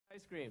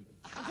ice cream.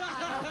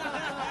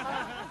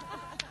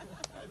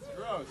 That's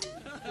gross.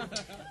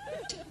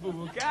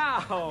 Boo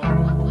cow.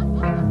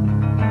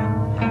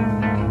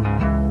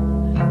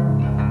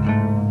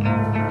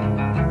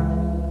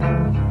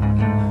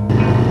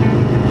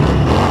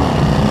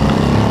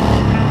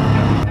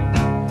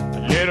 A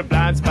little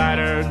blind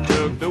spider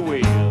took the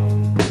wheel,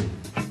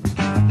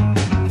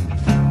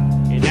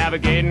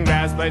 navigating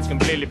grass blades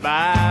completely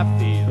by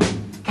feel.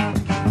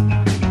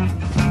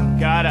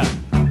 Got a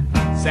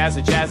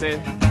sassy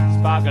chassis,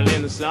 sparkle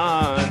in the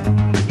sun.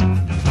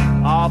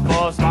 All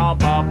four small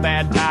paw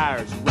fat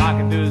tires,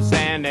 rocking through the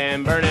sand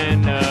and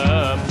burning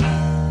up.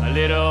 A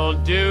little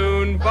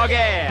dune buggy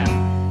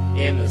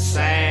in the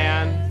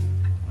sand.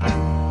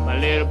 My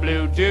little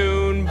blue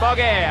dune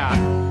buggy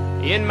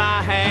in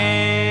my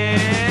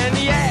hand,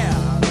 yeah.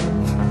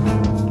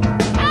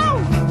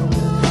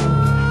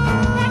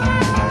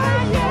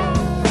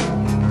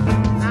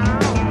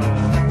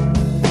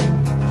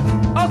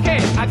 Okay,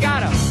 I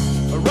got a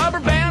rubber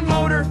band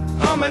motor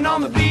humming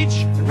on the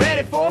beach,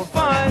 ready for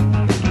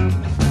fun.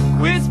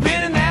 Quit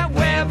spinning that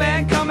web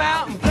and come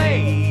out and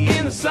play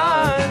in the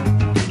sun.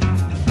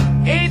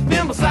 8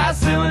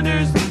 thimble-sized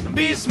cylinders,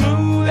 be as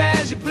smooth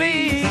as you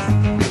please.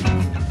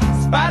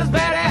 Spider's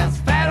badass,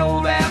 fat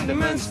old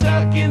abdomen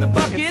stuck in the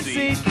bucket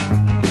seat.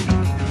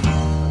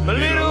 My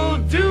little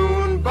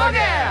dune buggy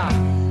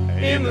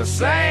in the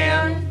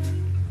sand.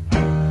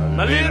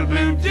 My little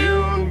blue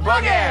dune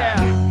buggy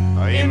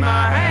in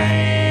my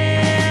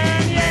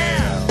hand, yeah.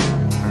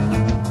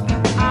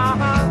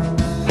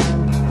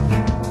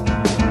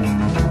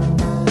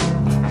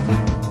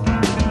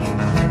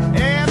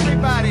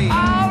 Everybody.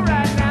 All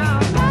right now.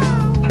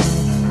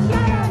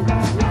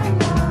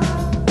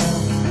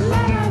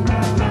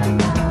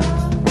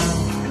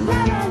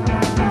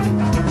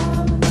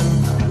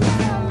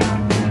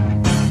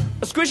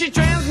 A squishy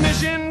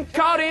transmission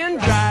caught in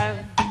drive.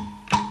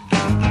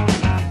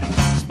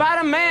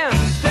 Spider-Man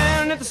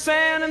staring at the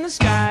sand in the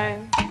sky.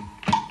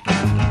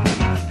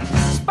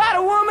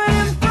 Spider-Woman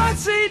in the front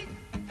seat,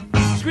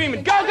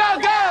 screaming, go, go,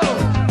 go!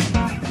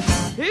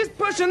 He's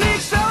pushing the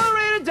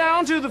accelerator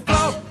down to the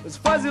floor. His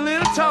fuzzy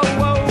little toe,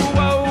 whoa,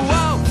 whoa,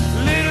 whoa.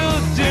 Little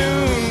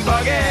dune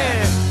buggy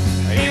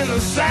in the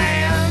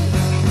sand.